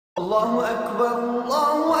Allahu Akbar,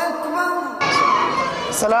 Allahu Akbar.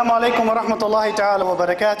 Assalamu alaikum wa rahmatullahi ta'ala wa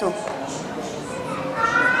barakatuh.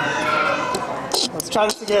 Let's try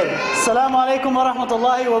this again. Assalamu alaikum wa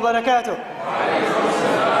rahmatullahi wa barakatuh.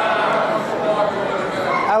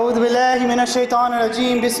 أعوذ بالله من الشيطان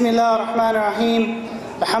الرجيم. بسم الله الرحمن الرحيم.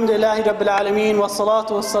 الحمد لله رب العالمين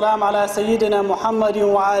والصلاة والسلام على سيدنا محمد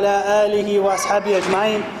وعلى آله وأصحابه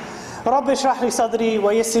أجمعين. رب اشرح لي صدري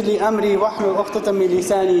ويسر لي أمري واحلل عقدة من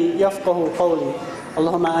لساني يفقهوا قولي.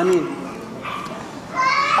 اللهم آمين.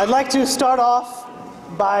 I'd like to start off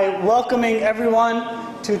by welcoming everyone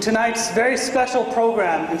to tonight's very special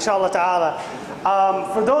program, inshallah ta'ala.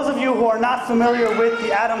 For those of you who are not familiar with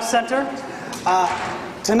the Adam Center,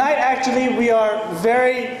 tonight actually we are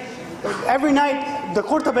every night the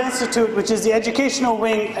Qurtuba Institute, which is the educational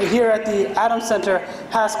wing here at the Adam Center,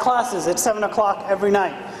 has classes at 7 o'clock every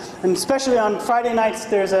night. And especially on Friday nights,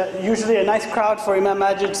 there's usually a nice crowd for Imam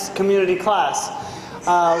Majid's community class.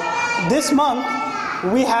 This month,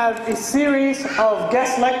 we have a series of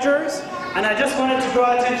guest lecturers, and I just wanted to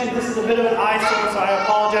draw attention, this is a bit of an eyesore, so I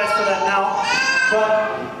apologize for that now.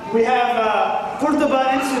 But we have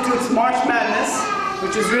Qurtuba Institute's March Madness,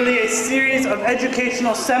 which is really a series of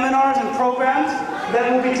educational seminars and programs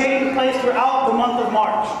that will be taking place throughout the month of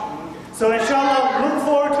March. So inshallah, look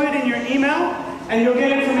forward to it in your email, and you'll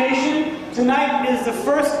get information. Tonight is the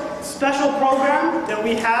first special program that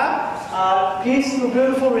we have, Peace Through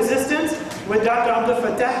Beautiful Resistance, with Dr.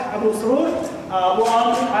 Abdelfattah, Abusrour, who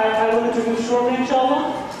I will introduce shortly,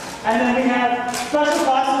 inshallah. And then we have special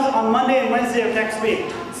classes on Monday and Wednesday of next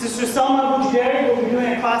week. Sister Salma Bujdari will be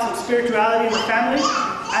doing a class on spirituality in the family,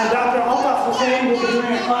 and Dr. Altaf Hussein will be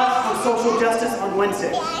doing a class on social justice on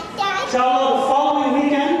Wednesday. Inshallah, the following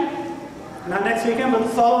weekend, not next weekend, but the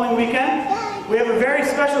following weekend, we have a very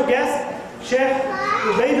special guest, Sheikh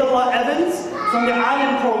Ubaidullah Evans from the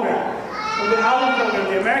ALIM program.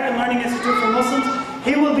 The American Learning Institute for Muslims.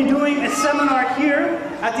 He will be doing a seminar here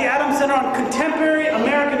at the Adam Center on contemporary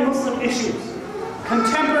American Muslim issues.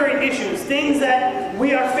 Contemporary issues, things that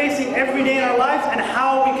we are facing every day in our lives and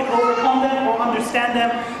how we can overcome them or understand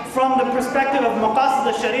them from the perspective of Maqasid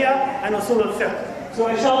al-Sharia and Usul al-Fiqh. So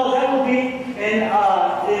inshallah that will be in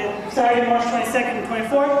Saturday, March 22nd and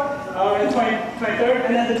 24th, and 23rd,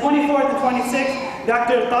 and then the 24th and 26th,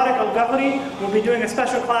 Dr. Tariq al-Ghafari will be doing a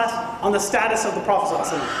special class on the status of the Prophet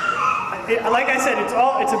ﷺ. Like I said,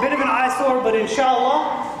 it's a bit of an eyesore, but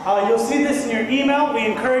inshallah, you'll see this in your email. We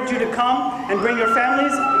encourage you to come and bring your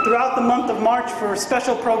families throughout the month of March for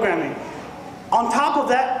special programming. On top of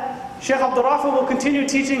that, Sheikh Abdul Rafa will continue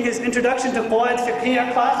teaching his Introduction to Qawaid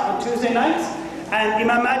Fiqhiyya class on Tuesday nights, and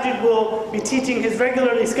Imam Majid will be teaching his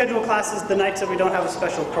regularly scheduled classes the nights that we don't have a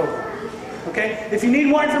special program. Okay? If you need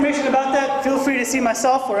more information about that, feel free to see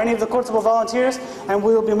myself or any of the Qurtuba volunteers, and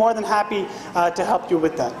we will be more than happy to help you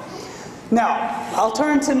with that. Now, I'll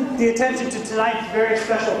turn the attention to tonight's very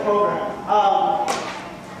special program.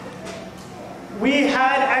 We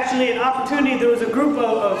had actually an opportunity, there was a group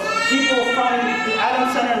of people from the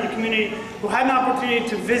Adam Center and the community who had an opportunity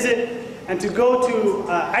to visit and to go to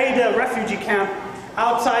Aida refugee camp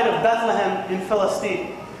outside of Bethlehem in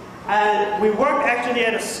Palestine. And we worked actually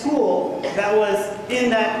at a school that was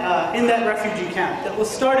in that refugee camp that was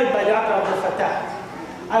started by Dr. Abdelfattah.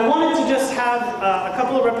 I wanted to just have a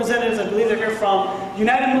couple of representatives, I believe they're here from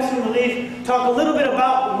United Muslim Relief, talk a little bit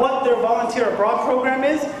about what their volunteer abroad program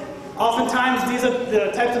is. Oftentimes these are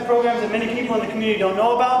the types of programs that many people in the community don't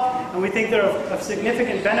know about, and we think they're of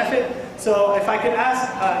significant benefit. So if I could ask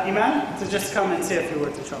Iman to just come and say a few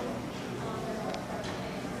words, inshallah.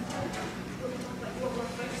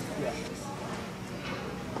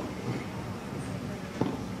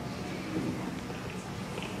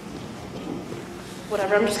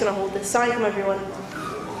 Whatever, I'm just going to hold this. Assalamualaikum everyone.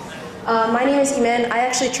 My name is Iman. I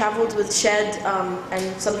actually traveled with Shed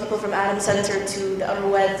and some people from Adam Center to the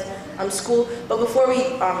AlRowwad school. But before we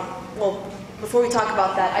talk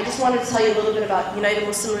about that, I just wanted to tell you a little bit about United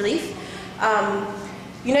Muslim Relief.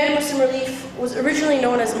 United Muslim Relief was originally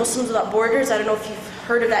known as Muslims Without Borders. I don't know if you've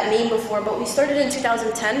heard of that name before, but we started in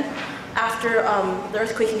 2010 after the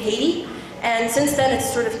earthquake in Haiti. And since then it's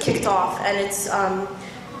sort of kicked off, and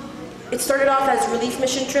it started off as relief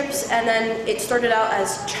mission trips, and then it started out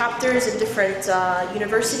as chapters in different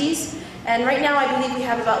universities. And right now I believe we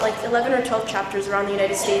have about like 11 or 12 chapters around the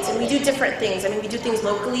United States, and we do different things. I mean, we do things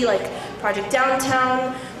locally like Project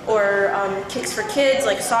Downtown, or Kicks for Kids,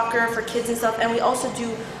 like soccer for kids and stuff, and we also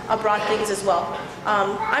do abroad things as well.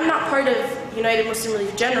 I'm not part of United Muslim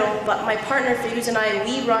Relief General, but my partner Fayouz and I,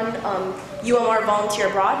 we run UMR Volunteer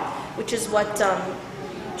Abroad, which is what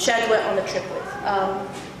Shed went on the trip with.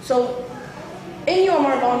 So in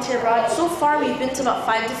UMR Volunteer Abroad, so far we've been to about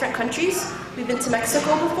 5 different countries. We've been to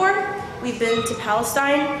Mexico before, we've been to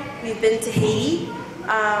Palestine, we've been to Haiti.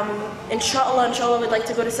 Inshallah, we'd like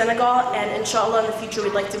to go to Senegal, and inshallah in the future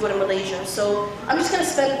we'd like to go to Malaysia. So I'm just going to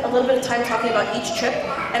spend a little bit of time talking about each trip,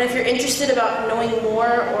 and if you're interested about knowing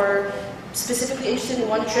more or specifically interested in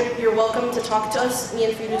one trip, you're welcome to talk to us. Me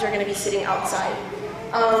and Firuz are going to be sitting outside.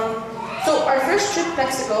 So our first trip,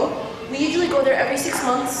 Mexico, we usually go there every 6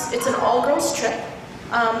 months. It's an all-girls trip.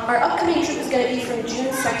 Our upcoming trip is going to be from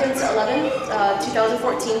June 2nd to 11th,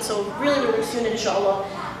 2014, so really soon, inshallah.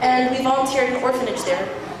 And we volunteer at an orphanage there.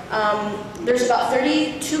 There's about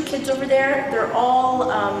 32 kids over there. They're all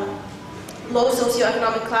low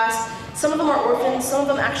socioeconomic class. Some of them are orphans, some of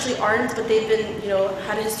them actually aren't, but they've been,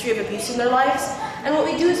 had a history of abuse in their lives. And what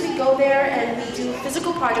we do is we go there and we do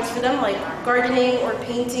physical projects for them, like gardening or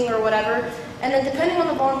painting or whatever. And then depending on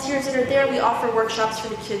the volunteers that are there, we offer workshops for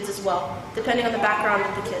the kids as well, depending on the background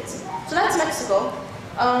of the kids. So that's Mexico.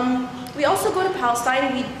 We also go to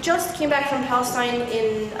Palestine. We just came back from Palestine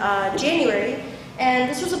in January, and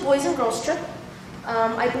this was a boys and girls trip.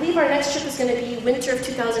 I believe our next trip is going to be winter of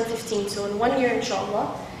 2015, so in 1 year,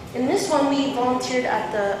 inshallah. In this one, we volunteered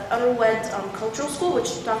at the AlRowwad Cultural School,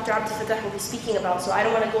 which Dr. Abdelfattah will be speaking about, so I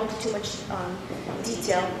don't want to go into too much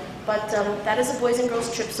detail. But that is a boys and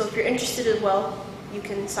girls trip, so if you're interested as well, you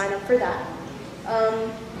can sign up for that.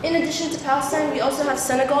 In addition to Palestine, we also have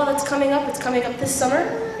Senegal that's coming up. It's coming up this summer.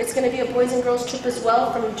 It's going to be a boys and girls trip as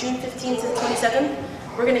well from June 15th to 27th.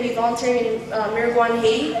 We're going to be volunteering in Miragouane,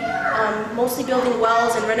 Haiti, mostly building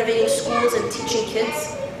wells and renovating schools and teaching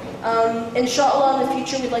kids. Inshallah, in the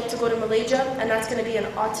future, we'd like to go to Malaysia, and that's going to be an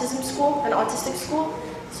autism school, an autistic school.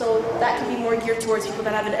 So that could be more geared towards people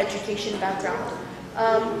that have an education background.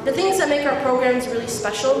 The things that make our programs really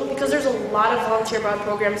special, because there's a lot of volunteer abroad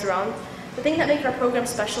programs around, the thing that makes our program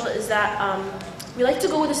special is that we like to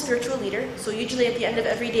go with a spiritual leader. So usually at the end of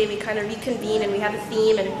every day we kind of reconvene and we have a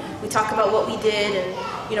theme and we talk about what we did and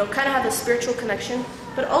kind of have a spiritual connection.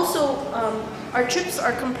 But also our trips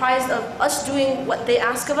are comprised of us doing what they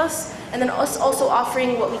ask of us and then us also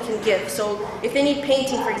offering what we can give. So if they need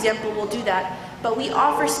painting, for example, we'll do that. But we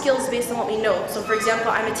offer skills based on what we know. So for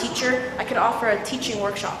example, I'm a teacher, I could offer a teaching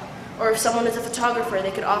workshop. Or if someone is a photographer,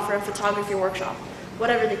 they could offer a photography workshop.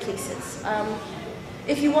 Whatever the case is.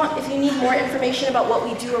 If you need more information about what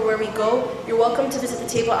we do or where we go, you're welcome to visit the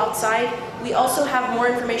table outside. We also have more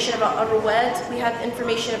information about AlRowwad. We have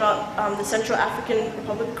information about the Central African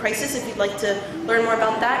Republic crisis if you'd like to learn more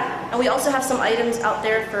about that. And we also have some items out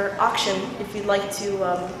there for auction if you'd like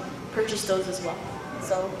to purchase those as well.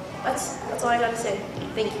 So that's all I got to say.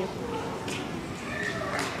 Thank you.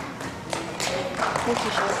 Thank you,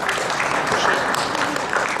 Shah.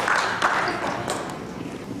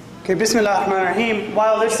 Okay, Bismillah ar-Rahman ar-Rahim.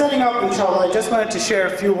 While they're setting up, inshallah, I just wanted to share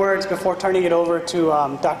a few words before turning it over to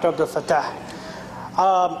Dr. Abdelfattah.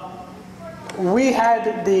 We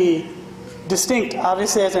had the distinct,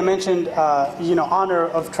 obviously, as I mentioned, honor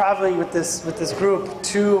of traveling with this group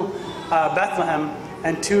to Bethlehem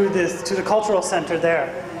and to the cultural center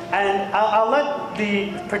there. And I'll let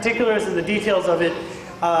the particulars and the details of it.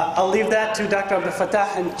 I'll leave that to Dr.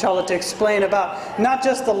 Abdelfattah, inshallah, to explain about not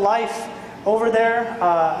just the life over there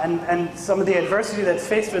and some of the adversity that's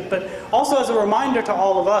faced with, but also as a reminder to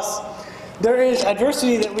all of us, there is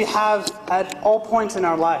adversity that we have at all points in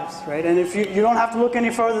our lives, right? And if you don't have to look any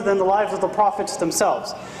further than the lives of the prophets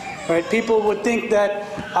themselves, right? People would think that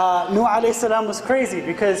Nuh alayhi salam was crazy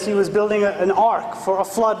because he was building an ark for a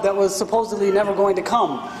flood that was supposedly never going to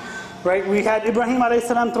come, right? We had Ibrahim alayhi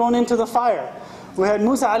salam thrown into the fire. We had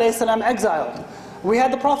Musa alayhi salam exiled. We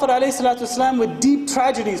had the Prophet ﷺ with deep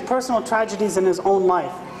tragedies, personal tragedies in his own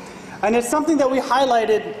life. And it's something that we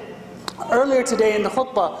highlighted earlier today in the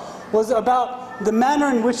khutbah, was about the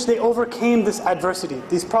manner in which they overcame this adversity,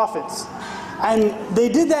 these prophets. And they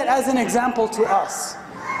did that as an example to us.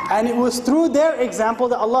 And it was through their example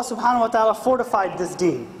that Allah subhanahu wa ta'ala fortified this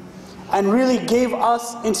deen and really gave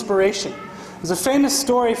us inspiration. There's a famous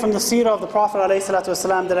story from the seerah of the Prophet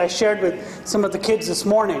ﷺ that I shared with some of the kids this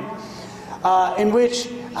morning. In which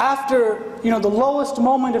after the lowest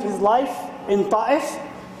moment of his life in Ta'if,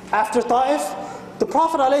 after Ta'if, the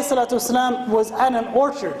Prophet ﷺ was at an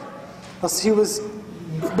orchard. He was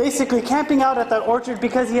basically camping out at that orchard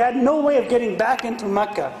because he had no way of getting back into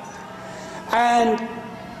Mecca. And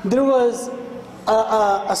there was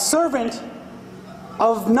a servant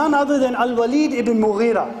of none other than Al-Walid ibn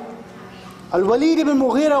Mughira. Al-Walid ibn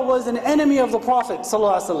Mughira was an enemy of the Prophet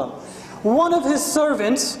ﷺ. One of his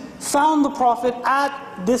servants found the Prophet at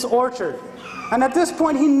this orchard And at this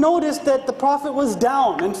point he noticed that the Prophet was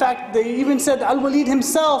down. In fact, they even said Al-Walid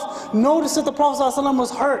himself noticed that the Prophet ﷺ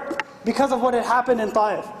was hurt because of what had happened in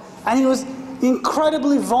Taif. And he was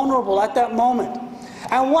incredibly vulnerable at that moment.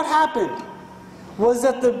 And what happened was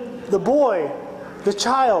that the boy, the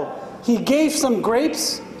child, he gave some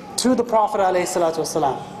grapes to the Prophet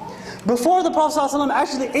ﷺ. Before the Prophet ﷺ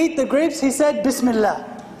actually ate the grapes, he said, Bismillah.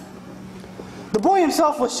 The boy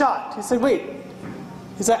himself was shocked. He said, wait.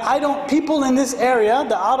 He said, people in this area,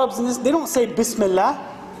 the Arabs in this, they don't say Bismillah.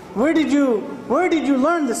 Where did you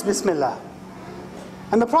learn this Bismillah?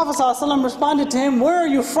 And the Prophet ﷺ responded to him, where are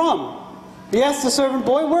you from? He asked the servant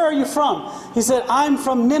boy, where are you from? He said, I'm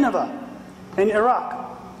from Nineveh in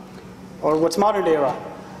Iraq, or what's modern day Iraq.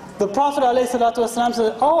 The Prophet ﷺ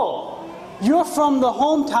said, oh, you're from the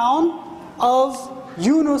hometown of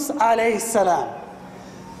Yunus alayhi salam.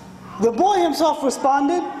 The boy himself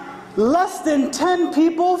responded, less than 10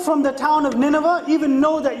 people from the town of Nineveh even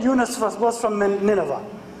know that Yunus was from Nineveh.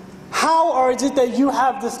 How is it that you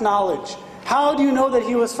have this knowledge? How do you know that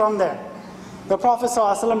he was from there? The Prophet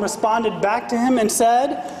ﷺ responded back to him and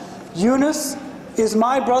said, Yunus is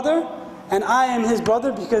my brother and I am his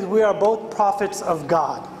brother because we are both prophets of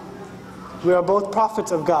God. We are both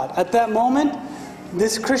prophets of God. At that moment,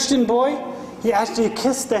 this Christian boy, he actually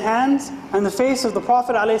kissed the hands and the face of the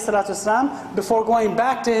Prophet ﷺ before going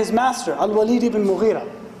back to his master, Al-Walid ibn Mughira.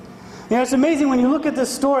 You know, it's amazing when you look at this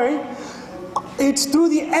story, it's through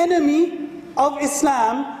the enemy of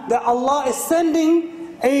Islam that Allah is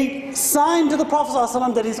sending a sign to the Prophet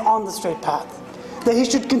ﷺ that he's on the straight path. That he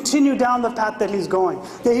should continue down the path that he's going.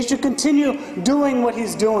 That he should continue doing what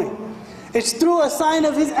he's doing. It's through a sign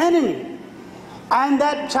of his enemy. And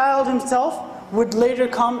that child himself would later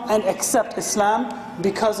come and accept Islam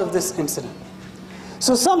because of this incident.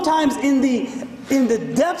 So sometimes in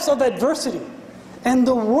the depths of adversity, in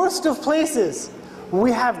the worst of places,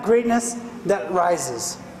 we have greatness that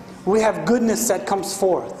rises. We have goodness that comes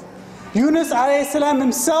forth. Yunus alayhi salam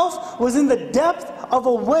himself was in the depth of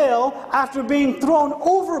a whale after being thrown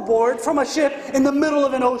overboard from a ship in the middle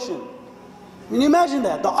of an ocean. Can you imagine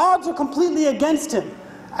that? The odds are completely against him.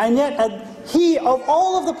 And yet he, of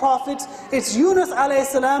all of the prophets, it's Yunus alayhi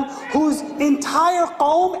salam whose entire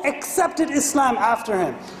qawm accepted Islam after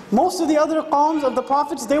him. Most of the other qawms of the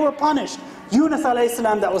prophets, they were punished. Yunus alayhi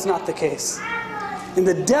salam, that was not the case. In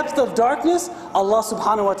the depth of darkness, Allah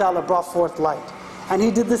subhanahu wa ta'ala brought forth light. And he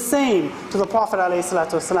did the same to the Prophet alayhi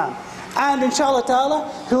salatu wasalam. And inshallah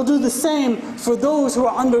ta'ala, he'll do the same for those who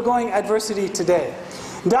are undergoing adversity today.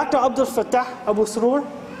 Dr. Abdelfattah Abusrour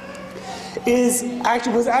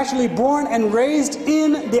was actually born and raised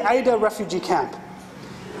in the Aida refugee camp.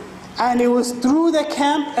 And it was through the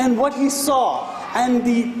camp and what he saw and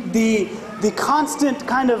the constant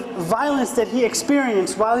kind of violence that he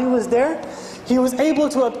experienced while he was there, he was able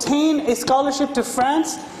to obtain a scholarship to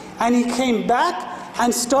France, and he came back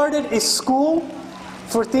and started a school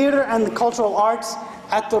for theater and cultural arts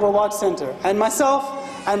at the AlRowwad Center. And myself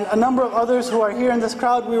and a number of others who are here in this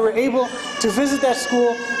crowd, we were able to visit that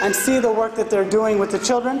school and see the work that they're doing with the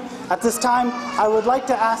children. At this time, I would like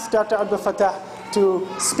to ask Dr. Abdelfattah to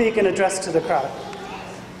speak and address to the crowd.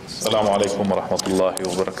 Assalamu alaikum wa rahmatullahi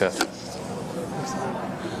wa barakatuh.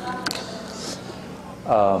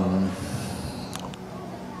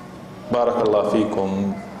 Barakallah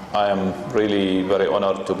feekum. I am really very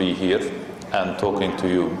honored to be here and talking to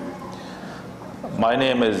you. My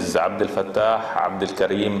name is Abdelfattah,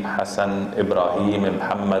 Abdelkarim, Hassan, Ibrahim,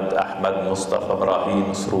 Muhammad, Ahmad, Mustafa, Ibrahim,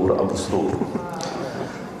 Abusrour, Abusrour.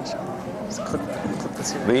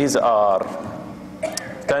 These are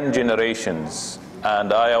 10 generations,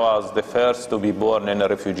 and I was the first to be born in a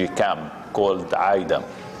refugee camp called Aida.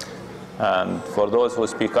 And for those who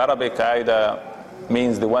speak Arabic, Aida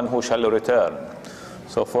means the one who shall return.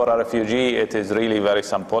 So for a refugee, it is really very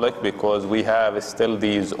symbolic because we have still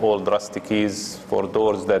these old rusty keys for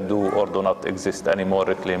doors that do or do not exist anymore,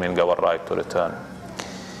 reclaiming our right to return.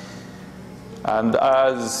 And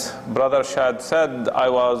as Brother Shad said, I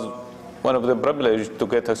was one of the privileged to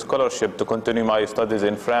get a scholarship to continue my studies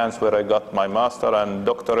in France, where I got my master and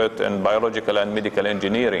doctorate in biological and medical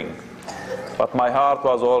engineering. But my heart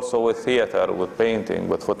was also with theater, with painting,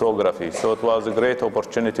 with photography. So it was a great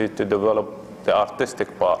opportunity to develop the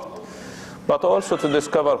artistic part, but also to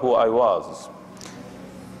discover who I was.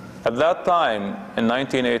 At that time, in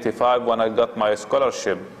 1985, when I got my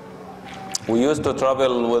scholarship, we used to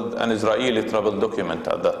travel with an Israeli travel document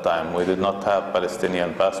at that time. We did not have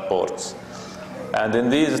Palestinian passports. And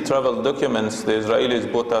in these travel documents, the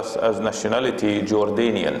Israelis put us as nationality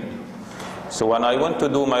Jordanian. So when I went to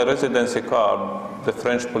do my residency card, the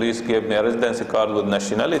French police gave me a residency card with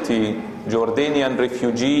nationality, Jordanian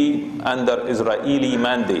refugee under Israeli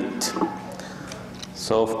mandate.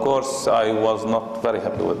 So of course I was not very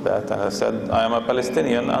happy with that, and I said, I am a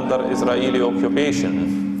Palestinian under Israeli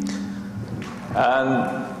occupation.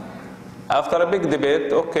 And after a big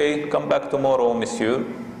debate, okay, come back tomorrow, monsieur.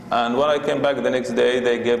 And when I came back the next day,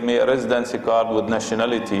 they gave me a residency card with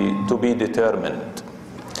nationality to be determined.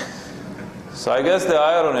 So I guess the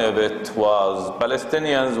irony of it was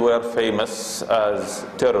Palestinians were famous as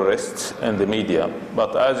terrorists in the media,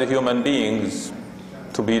 but as human beings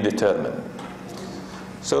to be determined.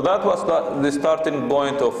 So that was the starting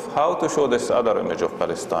point of how to show this other image of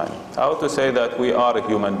Palestine, how to say that we are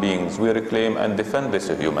human beings, we reclaim and defend this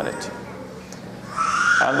humanity.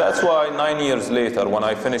 And that's why 9 years later, when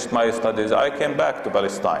I finished my studies, I came back to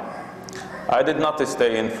Palestine. I did not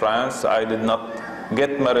stay in France, I did not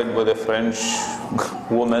get married with a French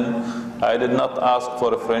woman, I did not ask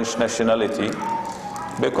for a French nationality,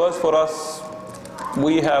 because for us,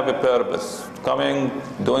 we have a purpose. Coming,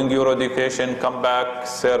 doing your education, come back,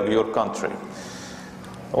 serve your country.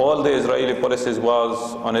 All the Israeli policies was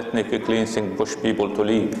on ethnic cleansing, push people to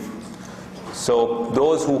leave. So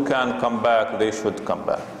those who can come back, they should come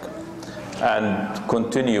back and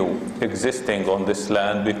continue existing on this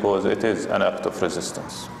land because it is an act of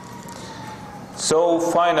resistance. So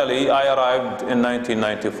finally, I arrived in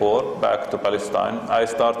 1994 back to Palestine. I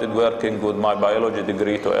started working with my biology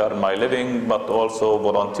degree to earn my living, but also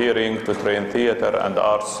volunteering to train theater and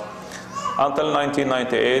arts. Until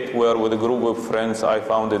 1998, where with a group of friends, I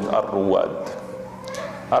founded AlRowwad.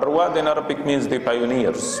 AlRowwad in Arabic means the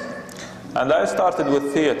pioneers. And I started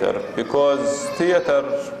with theater because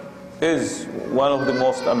theater is one of the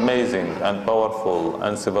most amazing and powerful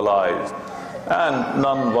and civilized and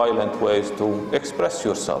non-violent ways to express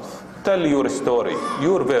yourself. Tell your story,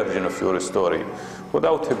 your version of your story,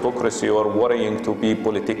 without hypocrisy or worrying to be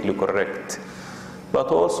politically correct. But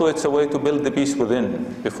also it's a way to build the peace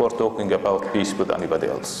within before talking about peace with anybody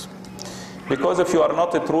else. Because if you are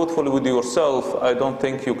not truthful with yourself, I don't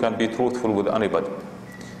think you can be truthful with anybody.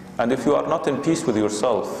 And if you are not in peace with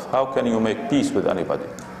yourself, how can you make peace with anybody?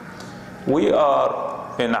 We are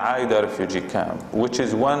in Aida refugee camp, which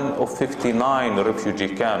is one of 59 refugee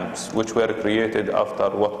camps which were created after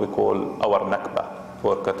what we call our Nakba,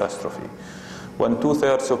 or catastrophe, when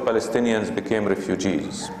 2/3 of Palestinians became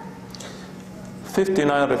refugees.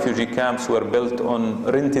 59 refugee camps were built on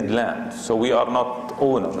rented land, so we are not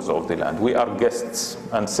owners of the land, we are guests,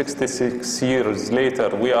 and 66 years later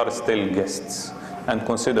we are still guests and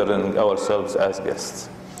considering ourselves as guests.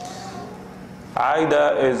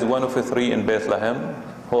 Aida is one of the 3 in Bethlehem,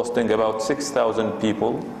 hosting about 6,000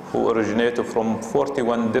 people who originated from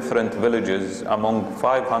 41 different villages among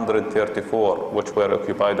 534 which were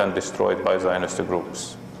occupied and destroyed by Zionist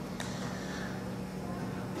groups.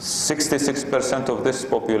 66% of this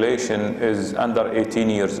population is under 18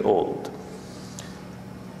 years old.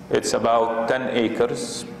 It's about 10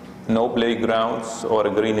 acres, no playgrounds or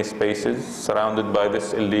green spaces, surrounded by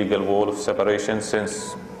this illegal wall of separation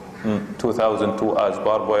since 2002 as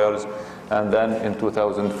barbed wires, and then in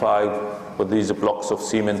 2005 with these blocks of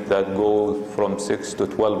cement that go from 6 to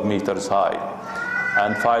 12 meters high,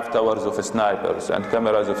 and 5 towers of snipers and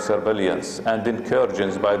cameras of surveillance and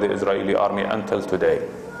incursions by the Israeli army until today.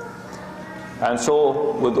 And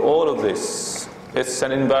so with all of this, it's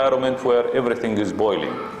an environment where everything is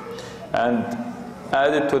boiling. And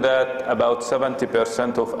added to that, about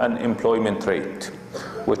 70% of unemployment rate,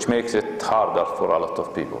 which makes it harder for a lot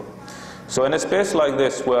of people. So in a space like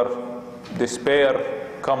this where despair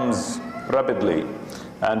comes rapidly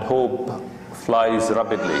and hope flies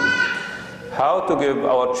rapidly, how to give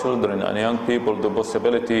our children and young people the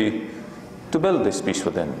possibility to build this peace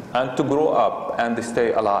within and to grow up and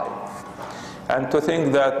stay alive, and to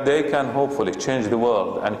think that they can hopefully change the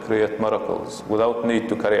world and create miracles without need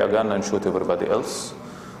to carry a gun and shoot everybody else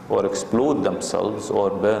or explode themselves or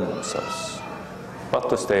burn themselves, but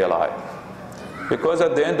to stay alive. Because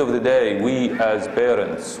at the end of the day, we as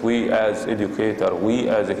parents, we as educators, we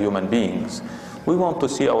as human beings, we want to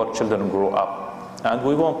see our children grow up, and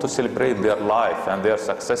we want to celebrate their life and their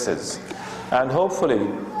successes. And hopefully,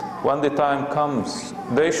 when the time comes,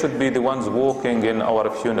 they should be the ones walking in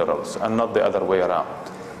our funerals and not the other way around.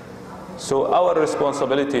 So our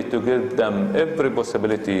responsibility to give them every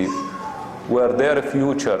possibility where their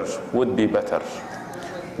future would be better,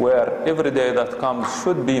 where every day that comes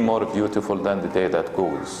should be more beautiful than the day that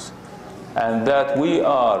goes, and that we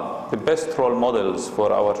are the best role models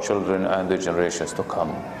for our children and the generations to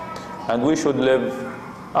come. And we should live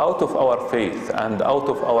out of our faith and out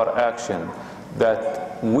of our action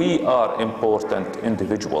that we are important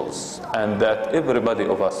individuals and that everybody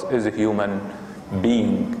of us is a human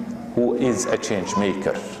being who is a change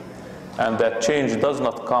maker, and that change does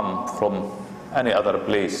not come from any other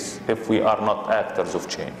place if we are not actors of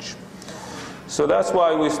change. So that's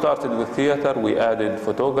why we started with theater. We added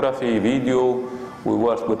photography, video. We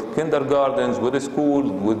worked with kindergartens, with the schools,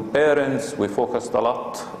 with parents. We focused a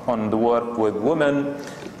lot on the work with women,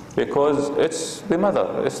 because it's the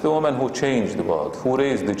mother, it's the woman who changed the world, who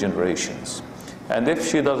raised the generations. And if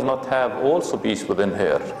she does not have also peace within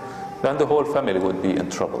her, then the whole family would be in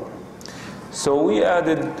trouble. So we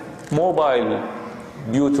added mobile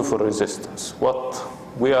beautiful resistance. What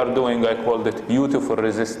we are doing, I called it beautiful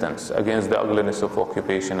resistance against the ugliness of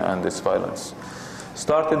occupation and its violence.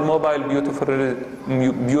 Started mobile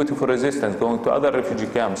beautiful resistance, going to other refugee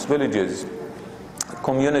camps, villages,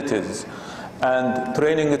 communities, and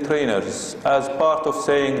training the trainers as part of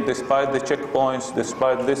saying, despite the checkpoints,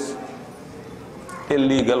 despite this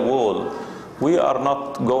illegal wall, we are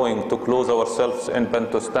not going to close ourselves in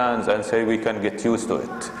bento stands and say we can get used to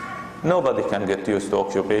it. Nobody can get used to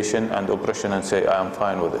occupation and oppression and say, I am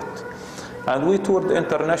fine with it. And we toured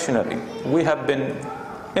internationally. We have been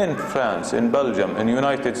in France, in Belgium, in the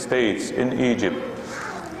United States, in Egypt.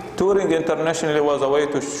 Touring internationally was a way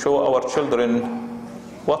to show our children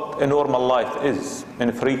what a normal life is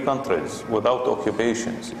in free countries without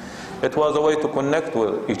occupations. It was a way to connect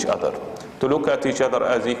with each other, to look at each other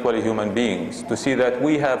as equally human beings, to see that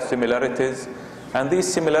we have similarities, and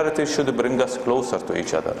these similarities should bring us closer to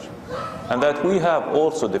each other, and that we have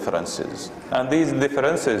also differences, and these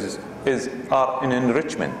differences are an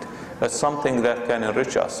enrichment. That's something that can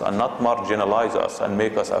enrich us and not marginalize us and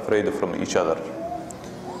make us afraid from each other.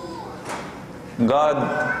 God,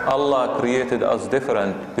 Allah created us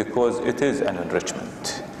different because it is an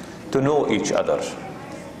enrichment, to know each other,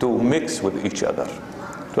 to mix with each other,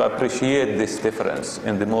 to appreciate this difference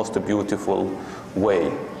in the most beautiful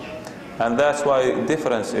way. And that's why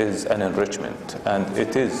difference is an enrichment, and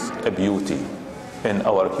it is a beauty in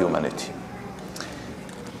our humanity.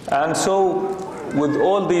 And so, with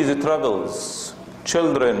all these travels,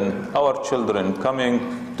 our children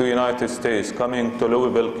coming to the United States, coming to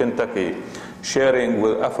Louisville, Kentucky, sharing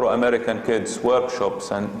with Afro-American kids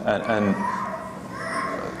workshops and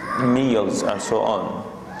meals and so on,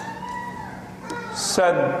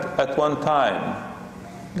 said at one time,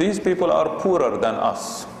 these people are poorer than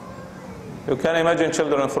us. You can imagine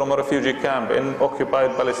children from a refugee camp in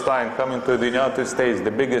occupied Palestine coming to the United States,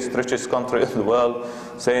 the biggest, richest country in the world,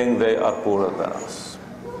 saying they are poorer than us.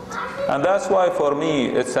 And that's why for me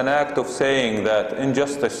it's an act of saying that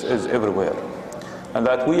injustice is everywhere, and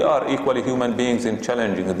that we are equally human beings in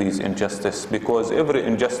challenging these injustices, because every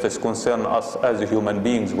injustice concerns us as human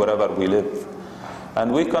beings wherever we live.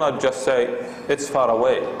 And we cannot just say it's far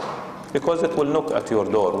away, because it will knock at your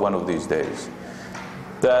door one of these days.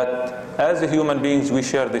 That as human beings we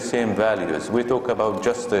share the same values. We talk about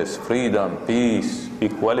justice, freedom, peace,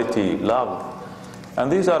 equality, love.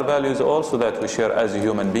 And these are values also that we share as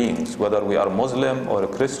human beings, whether we are Muslim or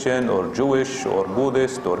Christian or Jewish or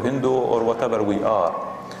Buddhist or Hindu or whatever we are.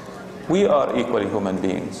 We are equally human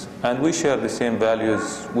beings, and we share the same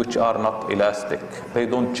values, which are not elastic. They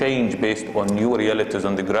don't change based on new realities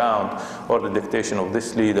on the ground or the dictation of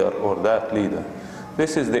this leader or that leader.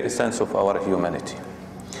 This is the essence of our humanity.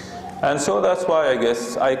 And so that's why I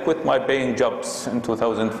guess I quit my paying jobs in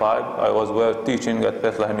 2005. I was teaching at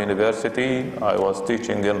Bethlehem University. I was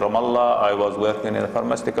teaching in Ramallah. I was working in a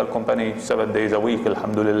pharmaceutical company 7 days a week,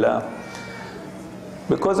 alhamdulillah.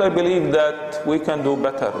 Because I believe that we can do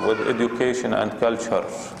better with education and culture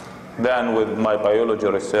than with my biology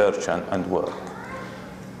research and work.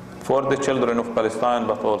 For the children of Palestine,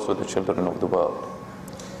 but also the children of the world.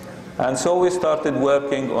 And so we started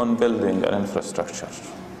working on building an infrastructure.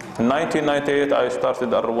 In 1998, I started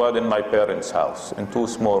AlRowwad in my parents' house, in 2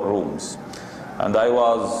 small rooms. And I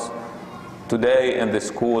was today in the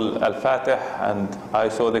school Abdelfattah, and I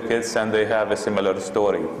saw the kids, and they have a similar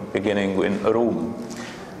story, beginning in a room,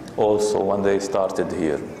 also when they started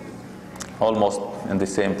here, almost in the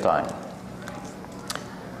same time.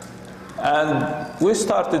 And we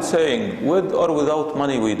started saying, with or without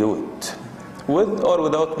money, we do it. With or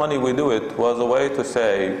without money, we do it was a way to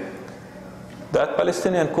say that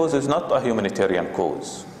Palestinian cause is not a humanitarian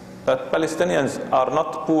cause. That Palestinians are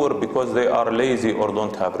not poor because they are lazy or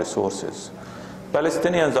don't have resources.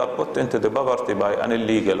 Palestinians are put into the poverty by an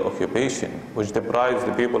illegal occupation, which deprives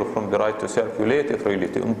the people from the right to circulate freely,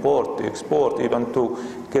 to import, to export, even to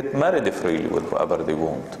get married freely with whoever they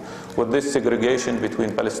want. With this segregation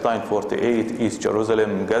between Palestine 48, East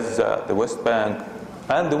Jerusalem, Gaza, the West Bank,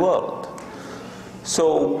 and the world.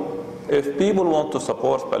 So if people want to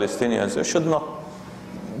support Palestinians, it should not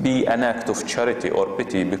be an act of charity or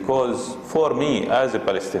pity, because for me as a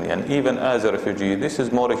Palestinian, even as a refugee, this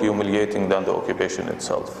is more humiliating than the occupation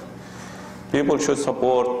itself. People should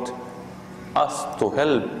support us to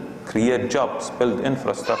help create jobs, build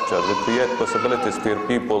infrastructure, to create possibilities for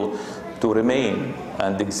people to remain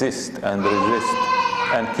and exist and resist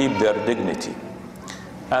and keep their dignity.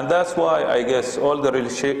 And that's why I guess all the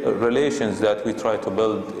relations that we try to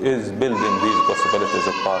build is building these possibilities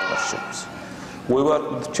of partnerships. We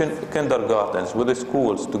work with kindergartens, with the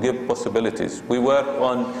schools to give possibilities. We work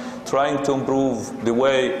on trying to improve the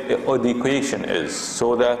way education is,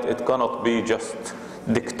 so that it cannot be just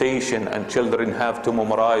dictation and children have to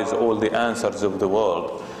memorize all the answers of the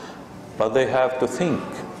world. But they have to think,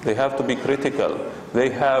 they have to be critical, they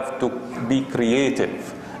have to be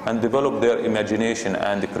creative and develop their imagination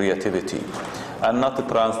and creativity, and not to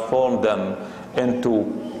transform them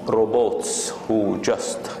into robots who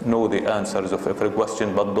just know the answers of every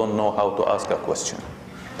question but don't know how to ask a question.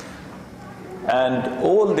 And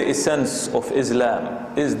all the essence of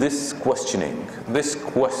Islam is this questioning, this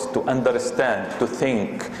quest to understand, to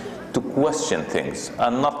think, to question things,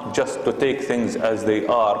 and not just to take things as they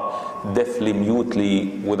are, deafly,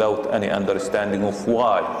 mutely, without any understanding of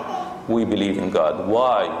why we believe in God,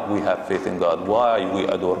 why we have faith in God, why we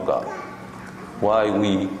adore God, why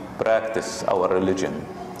we practice our religion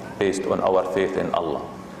based on our faith in Allah.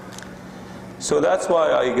 So that's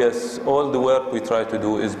why I guess all the work we try to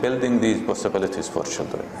do is building these possibilities for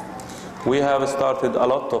children. We have started a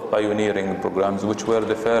lot of pioneering programs which were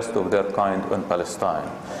the first of their kind in Palestine,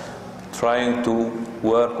 trying to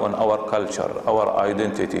work on our culture, our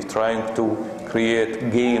identity, trying to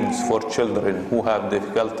create games for children who have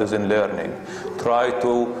difficulties in learning, try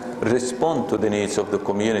to respond to the needs of the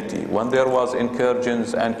community. When there was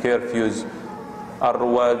incursions and curfews,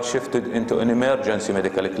 AlRowwad shifted into an emergency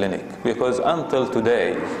medical clinic, because until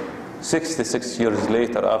today, 66 years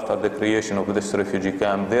later after the creation of this refugee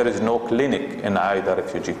camp, there is no clinic in either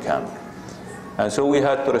refugee camp. And so we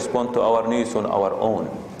had to respond to our needs on our own.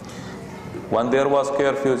 When there was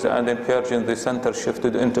curfews and incursions, the center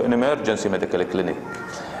shifted into an emergency medical clinic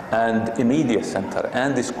and a media center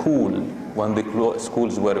and the school when the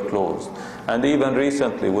schools were closed. And even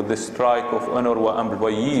recently with the strike of UNRWA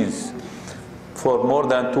employees, for more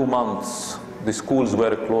than 2 months, the schools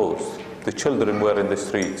were closed. The children were in the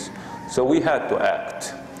streets. So we had to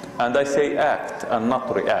act. And I say act and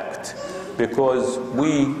not react, because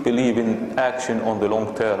we believe in action on the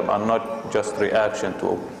long term and not just reaction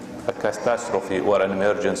to a catastrophe or an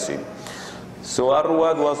emergency. So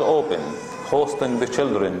AlRowwad was open, hosting the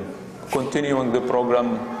children, continuing the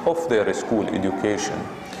program of their school education,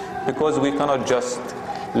 because we cannot just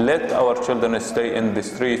let our children stay in the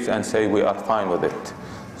streets and say we are fine with it,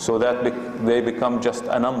 so that they become just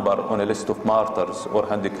a number on a list of martyrs or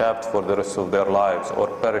handicapped for the rest of their lives or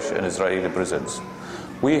perish in Israeli prisons.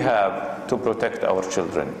 We have to protect our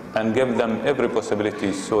children and give them every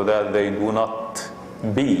possibility so that they do not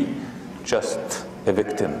be just a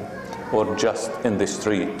victim or just in the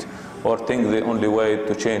street or think the only way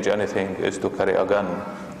to change anything is to carry a gun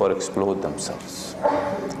or explode themselves.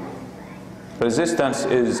 Resistance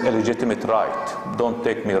is a legitimate right, don't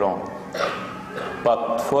take me wrong.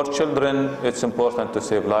 But for children, it's important to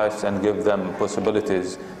save lives and give them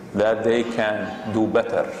possibilities that they can do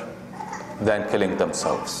better than killing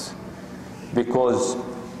themselves. Because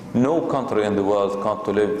no country in the world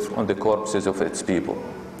can live on the corpses of its people.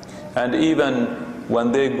 And even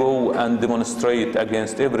when they go and demonstrate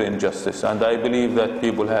against every injustice, and I believe that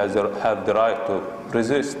people have the right to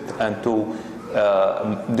resist and to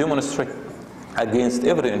demonstrate against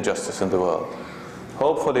every injustice in the world.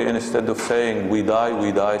 Hopefully, instead of saying we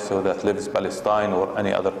die so that lives Palestine or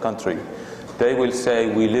any other country, they will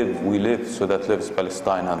say we live so that lives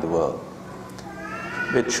Palestine and the world.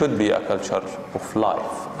 It should be a culture of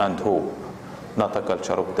life and hope, not a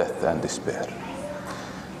culture of death and despair.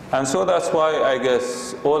 And so that's why I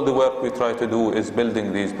guess all the work we try to do is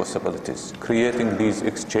building these possibilities, creating these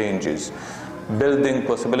exchanges, building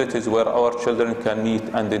possibilities where our children can meet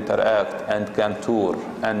and interact and can tour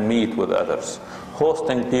and meet with others,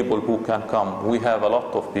 hosting people who can come. We have a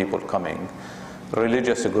lot of people coming,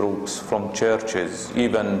 religious groups from churches,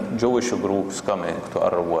 even Jewish groups coming to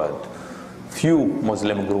AlRowwad. Few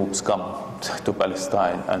Muslim groups come to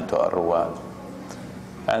Palestine and to AlRowwad.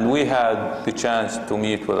 And we had the chance to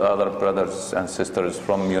meet with other brothers and sisters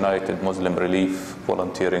from United Muslim Relief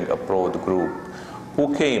Volunteering Abroad group,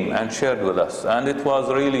 who came and shared with us. And it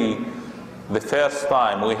was really the first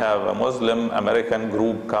time we have a Muslim American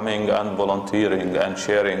group coming and volunteering and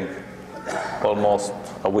sharing almost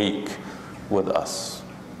a week with us.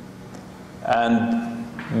 And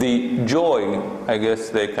the joy, I guess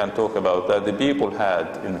they can talk about, that the people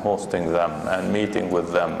had in hosting them and meeting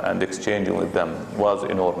with them and exchanging with them was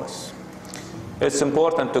enormous. It's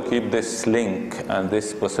important to keep this link and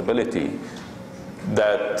this possibility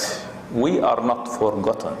that we are not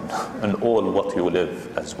forgotten in all what you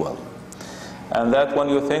live as well. And that when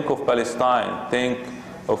you think of Palestine, think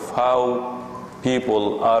of how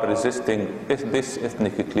people are resisting this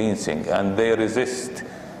ethnic cleansing, and they resist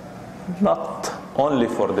not only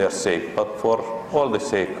for their sake, but for all the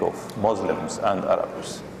sake of Muslims and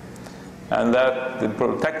Arabs. And that the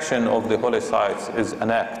protection of the holy sites is an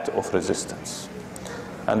act of resistance.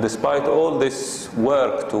 And despite all this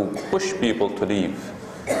work to push people to leave,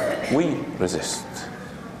 we resist.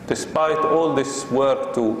 Despite all this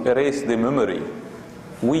work to erase the memory,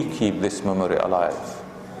 we keep this memory alive.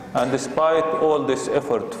 And despite all this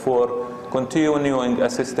effort for continuing a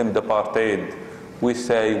system of apartheid, we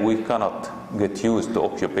say we cannot get used to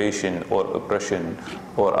occupation or oppression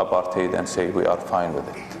or apartheid and say we are fine with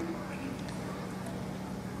it.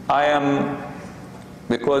 I am,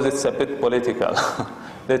 because it's a bit political,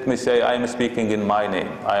 let me say I am speaking in my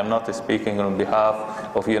name. I am not speaking on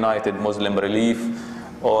behalf of United Muslim Relief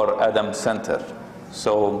or Adam Center.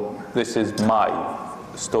 So this is my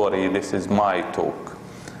story, this is my talk,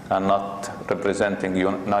 and not representing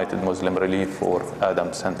United Muslim Relief or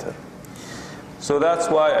Adam Center. So that's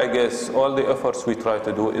why I guess all the efforts we try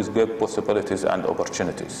to do is give possibilities and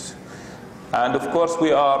opportunities. And of course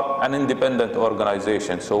we are an independent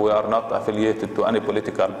organization, so we are not affiliated to any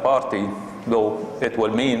political party, though it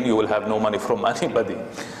will mean you will have no money from anybody.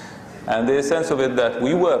 And the essence of it that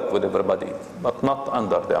we work with everybody, but not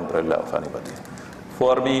under the umbrella of anybody.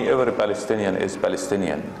 For me, every Palestinian is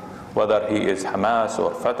Palestinian, whether he is Hamas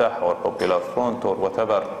or Fatah or Popular Front or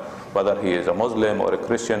whatever, whether he is a Muslim or a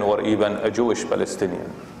Christian or even a Jewish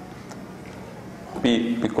Palestinian.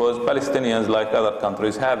 Because Palestinians, like other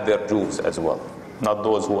countries, have their Jews as well, not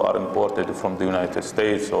those who are imported from the United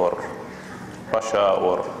States or Russia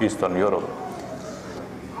or Eastern Europe.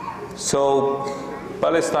 So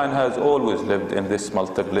Palestine has always lived in this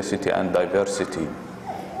multiplicity and diversity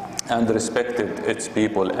and respected its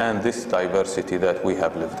people and this diversity that we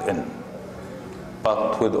have lived in.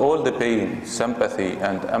 But with all the pain, sympathy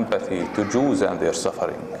and empathy to Jews and their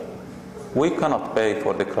suffering, we cannot pay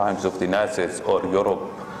for the crimes of the Nazis or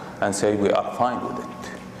Europe and say we are fine with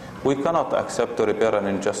it. We cannot accept to repair an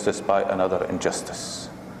injustice by another injustice.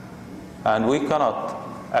 And we cannot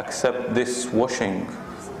accept this washing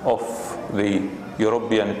of the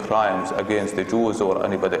European crimes against the Jews or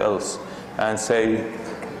anybody else and say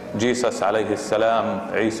Jesus alayhi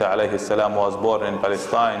salam, Isa alayhi salam was born in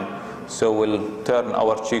Palestine, so we'll turn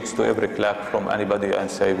our cheeks to every clap from anybody and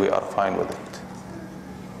say we are fine with it.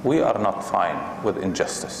 We are not fine with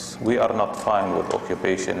injustice. We are not fine with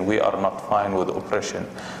occupation. We are not fine with oppression.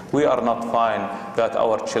 We are not fine that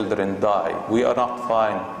our children die. We are not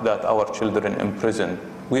fine that our children imprison.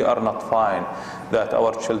 We are not fine that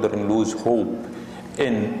our children lose hope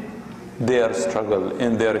in their struggle,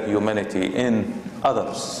 in their humanity, in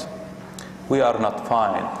others. We are not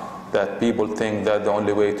fine that people think that the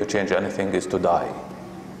only way to change anything is to die.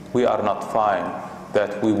 We are not fine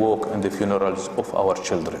that we walk in the funerals of our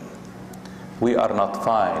children. We are not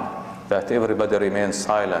fine that everybody remains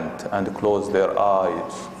silent and close their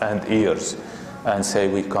eyes and ears and say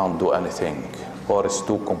we can't do anything, or it's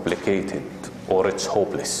too complicated, or it's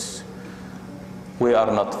hopeless. We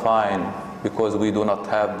are not fine because we do not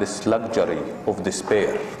have this luxury of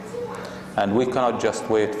despair. And we cannot just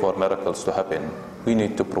wait for miracles to happen. We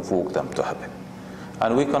need to provoke them to happen.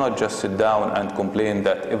 And we cannot just sit down and complain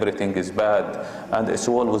that everything is bad and it's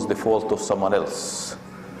always the fault of someone else.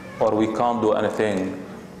 Or we can't do anything,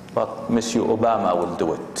 but Monsieur Obama will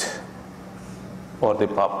do it. Or the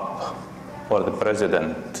Pope, or the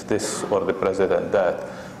President this, or the President that,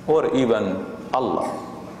 or even Allah.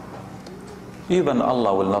 Even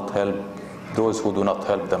Allah will not help those who do not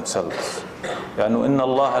help themselves. لأنه إن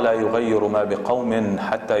الله لا يغير ما بقوم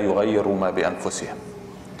حتى يغيروا ما بأنفسهم.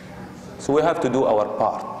 So we have to do our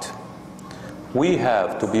part. We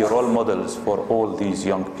have to be role models for all these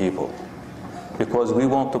young people because we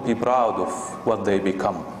want to be proud of what they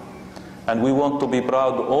become. And we want to be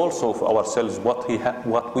proud also of ourselves, what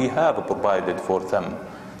we have provided for them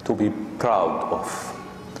to be proud of.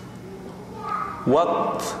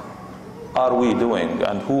 What are we doing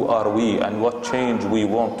and who are we and what change we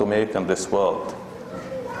want to make in this world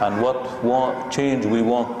and what change we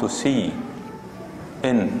want to see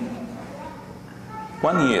in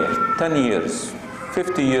 1 year, 10 years,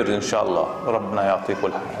 50 years inshallah. ربنا يعطي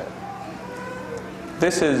كل حياة.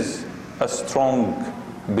 This is a strong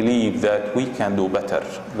belief that we can do better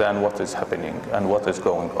than what is happening and what is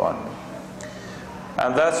going on.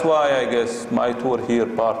 And that's why I guess my tour here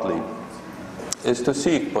partly is to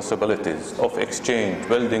seek possibilities of exchange,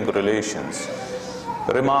 building relations,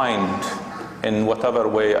 remind in whatever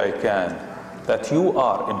way I can that you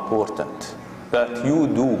are important, that you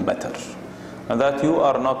do matter, and that you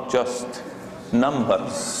are not just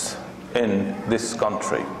numbers in this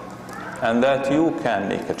country, and that you can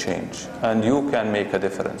make a change and you can make a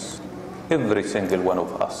difference. Every single one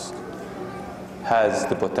of us has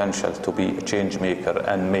the potential to be a change maker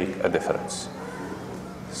and make a difference.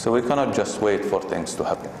 So we cannot just wait for things to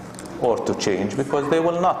happen or to change, because they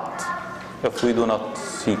will not if we do not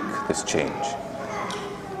seek this change.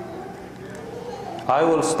 I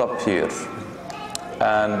will stop here,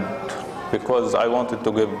 and because I wanted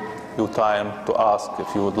to give you time to ask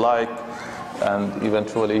if you would like, and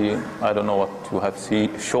eventually I don't know what you have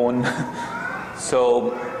shown.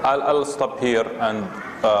 So I'll stop here, and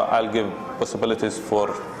I'll give possibilities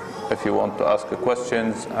for if you want to ask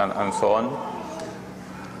questions and so on.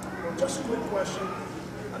 Just a quick question.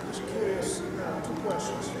 I'm just curious, two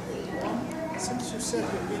questions. One, since you said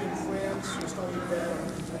you've been in France, you studied there,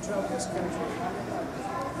 you traveled this country,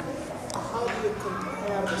 how do you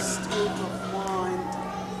compare the state of mind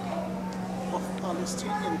of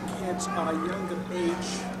Palestinian kids at a younger age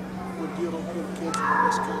with European kids in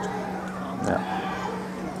this country?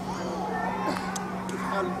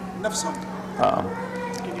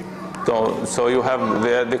 So you have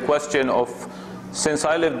the question of, since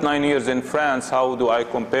I lived 9 years in France, how do I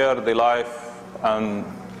compare the life and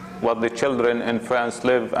what the children in France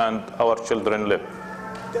live and our children live?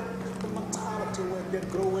 The mentality where they're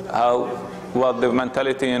growing up. What the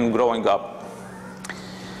mentality in growing up?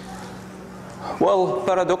 Well,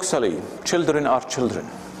 paradoxically, children are children.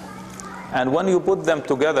 And when you put them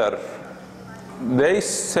together, they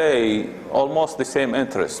say almost the same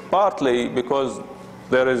interest, partly because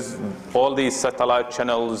there is all these satellite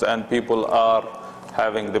channels and people are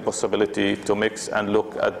having the possibility to mix and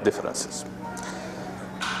look at differences.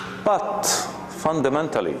 But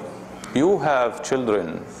fundamentally, you have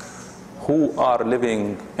children who are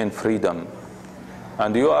living in freedom,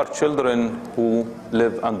 and you are children who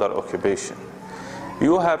live under occupation.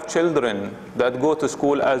 You have children that go to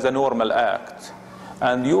school as a normal act,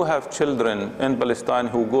 and you have children in Palestine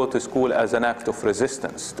who go to school as an act of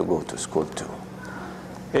resistance to go to school too.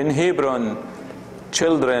 In Hebron,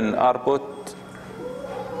 children are put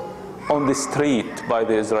on the street by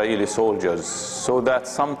the Israeli soldiers, so that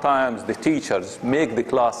sometimes the teachers make the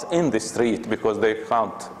class in the street because they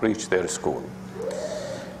can't reach their school.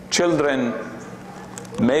 Children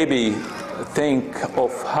maybe think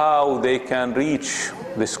of how they can reach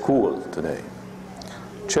the school today.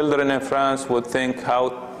 Children in France would think how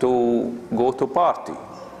to go to party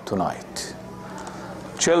tonight.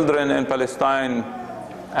 Children in Palestine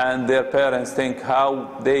and their parents think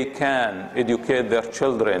how they can educate their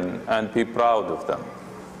children and be proud of them.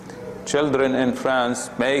 Children in France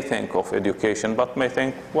may think of education, but may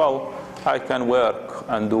think, well, I can work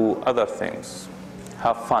and do other things,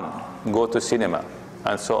 have fun, go to cinema,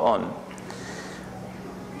 and so on.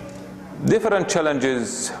 Different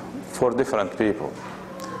challenges for different people.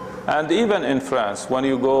 And even in France, when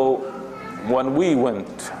we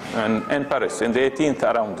went in Paris, in the 18th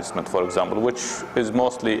arrondissement, for example, which is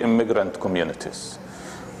mostly immigrant communities.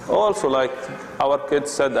 Also, like our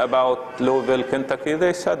kids said about Louisville, Kentucky,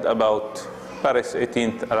 they said about Paris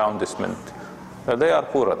 18th arrondissement, that they are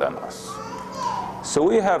poorer than us. So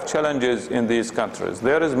we have challenges in these countries.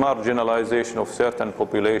 There is marginalization of certain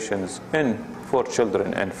populations for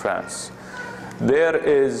children in France. There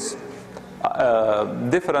is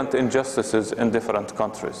different injustices in different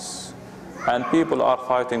countries. And people are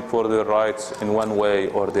fighting for their rights in one way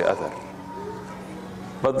or the other.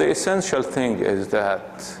 But the essential thing is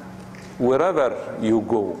that wherever you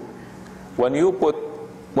go,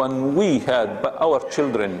 when we had our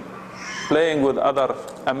children playing with other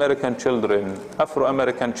American children,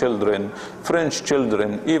 Afro-American children, French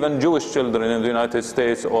children, even Jewish children in the United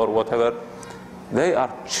States or whatever, they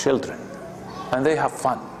are children and they have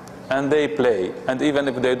fun. And they play, and even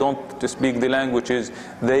if they don't speak the languages,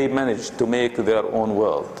 they manage to make their own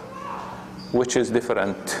world, which is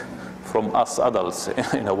different from us adults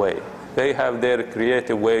in a way. They have their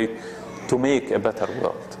creative way to make a better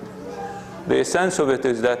world. The essence of it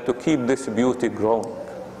is that to keep this beauty growing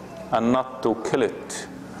and not to kill it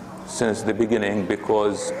since the beginning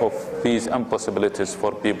because of these impossibilities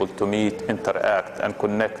for people to meet, interact, and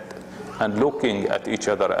connect, and looking at each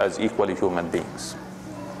other as equally human beings.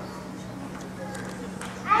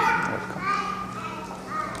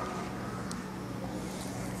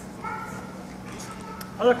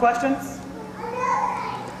 Other questions?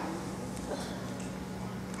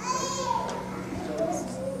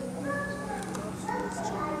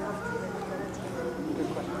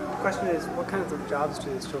 The question is, what kinds of jobs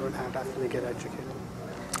do these children have after they get educated?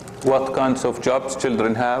 What kinds of jobs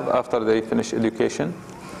children have after they finish education?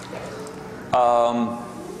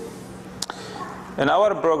 In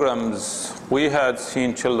our programs, we had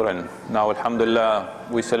seen children. Now, alhamdulillah,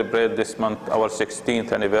 we celebrate this month our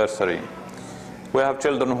 16th anniversary. We have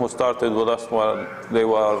children who started with us when they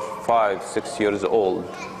were 5, 6 years old,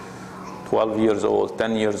 12 years old,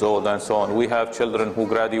 10 years old, and so on. We have children who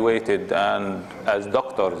graduated and as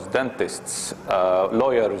doctors, dentists,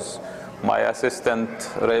 lawyers. My assistant,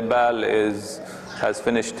 Rebal, has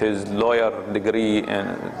finished his lawyer degree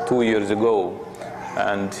 2 years ago.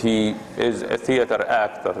 And he is a theater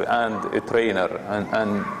actor and a trainer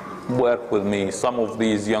and worked with me. Some of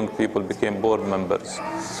these young people became board members.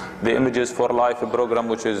 The Images for Life program,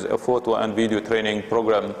 which is a photo and video training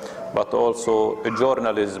program, but also a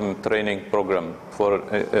journalism training program for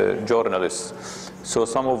journalists. So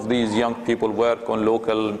some of these young people work on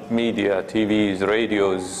local media, TVs,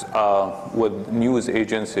 radios, with news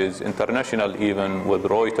agencies, international even, with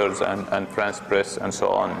Reuters and France Press and so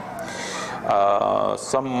on.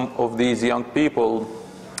 Some of these young people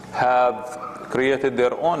have created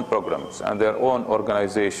their own programs and their own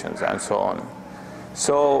organizations and so on.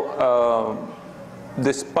 So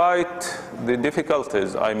despite the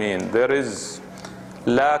difficulties, I mean, there is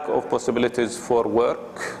lack of possibilities for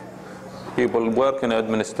work. People work in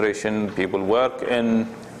administration, people work in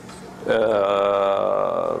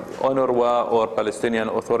UNRWA or Palestinian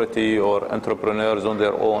Authority or entrepreneurs on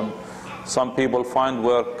their own. Some people find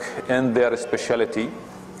work in their specialty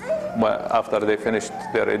after they finished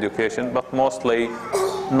their education, but mostly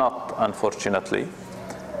not, unfortunately.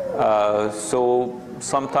 So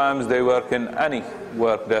sometimes they work in any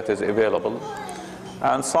work that is available.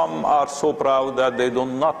 And some are so proud that they do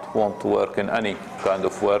not want to work in any kind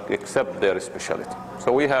of work except their specialty.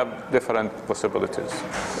 So we have different possibilities.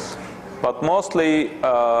 But mostly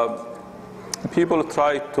people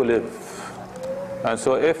try to live. And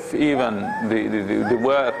so if even the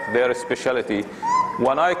work, their specialty,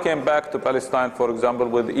 when I came back to Palestine, for example,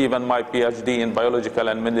 with even my PhD in biological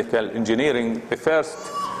and medical engineering, the first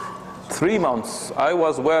 3 months, I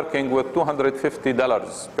was working with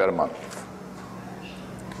 $250 per month.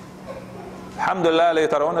 Alhamdulillah,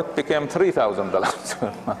 later on it became $3,000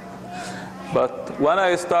 per month. But when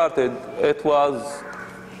I started, it was,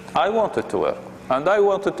 I wanted to work. And I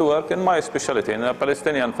wanted to work in my specialty, in a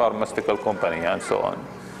Palestinian pharmaceutical company and so on.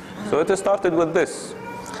 So it started with this.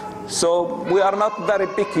 So we are not very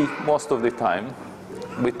picky most of the time.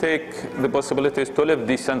 We take the possibilities to live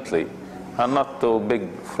decently and not to beg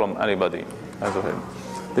from anybody. As of him.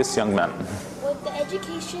 This young man. With the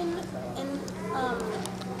education in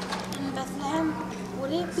Bethlehem,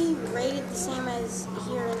 would it be rated the same as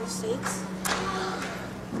here in the States?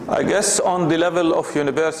 I guess on the level of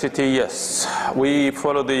university, yes. We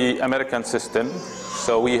follow the American system.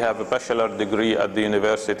 So we have a bachelor degree at the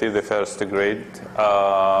university, the first grade,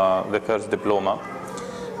 the first diploma.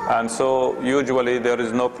 And so usually there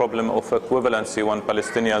is no problem of equivalency when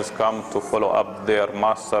Palestinians come to follow up their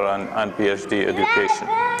master and PhD education.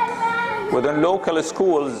 Within local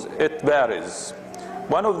schools, it varies.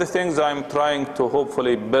 One of the things I'm trying to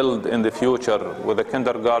hopefully build in the future with the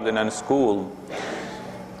kindergarten and school,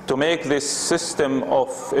 to make this system of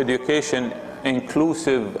education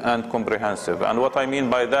inclusive and comprehensive. And what I mean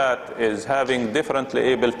by that is having differently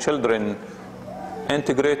able children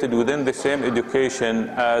integrated within the same education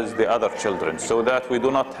as the other children, so that we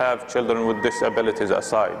do not have children with disabilities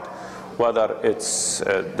aside, whether it's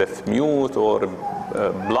deaf mute or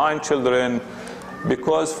blind children,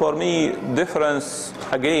 because for me, difference,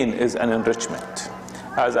 again, is an enrichment.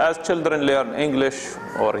 As children learn English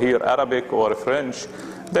or hear Arabic or French,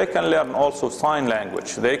 they can learn also sign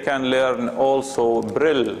language. They can learn also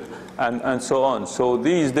Braille and so on. So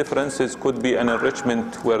these differences could be an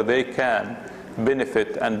enrichment where they can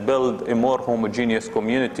benefit and build a more homogeneous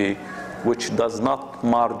community which does not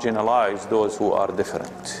marginalize those who are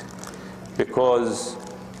different. Because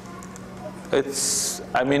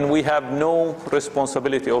we have no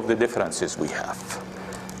responsibility of the differences we have.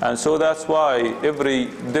 And so that's why every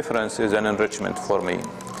difference is an enrichment for me.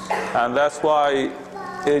 And that's why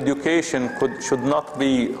education should not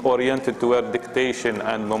be oriented toward dictation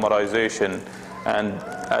and memorization and,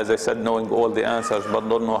 as I said, knowing all the answers but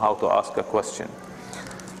don't know how to ask a question.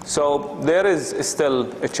 So there is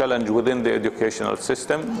still a challenge within the educational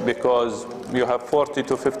system, because you have 40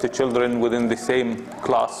 to 50 children within the same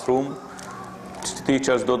classroom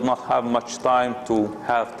teachers do not have much time to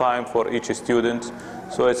have time for each student,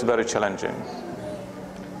 so it's very challenging.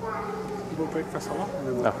 We'll break for salah.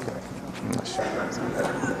 Okay.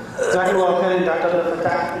 Jazakallah khairan, Dr.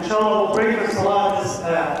 Abdelfattah. Inshallah, we'll break for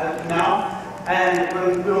salah now, and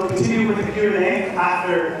we'll continue with the Q&A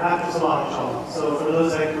after salah, inshallah. So for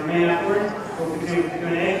those that remain afterwards, we'll continue with the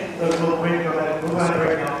Q&A. Those will break, go ahead and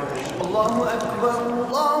break now. Allahu Akbar,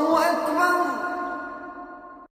 Allahu